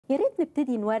يا ريت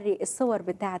نبتدي نوري الصور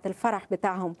بتاعة الفرح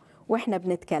بتاعهم واحنا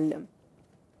بنتكلم.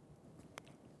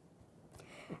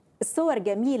 الصور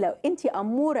جميلة وانتي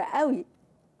أمورة قوي.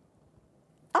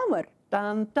 قمر.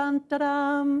 دان دان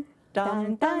تدام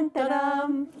دان دان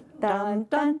تدام دان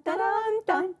دان تدام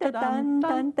دان تدام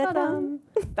دان تدام.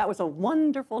 That was a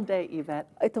wonderful day, Yvette.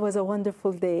 It was a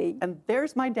wonderful day. And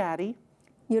there's my daddy.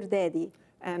 Your daddy.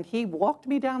 And he walked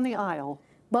me down the aisle.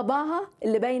 باباها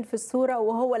اللي باين في الصورة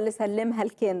وهو اللي سلمها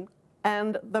الكن.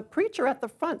 And the preacher at the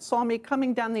front saw me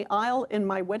coming down the aisle in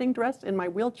my wedding dress, in my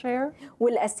wheelchair.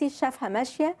 والقسيس شافها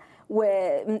ماشية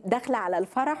وداخلة على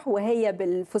الفرح وهي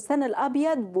بالفستان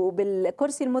الأبيض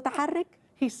وبالكرسي المتحرك.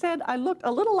 He said I looked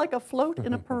a little like a float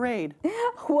in a parade.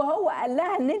 وهو قال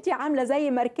لها إن أنتِ عاملة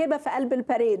زي مركبة في قلب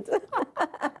الباريد.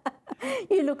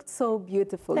 You looked so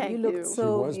beautiful. Thank you looked you. so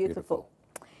She was beautiful.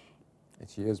 And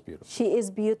she is beautiful. She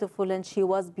is beautiful and she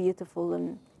was beautiful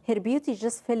and her beauty is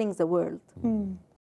just filling the world.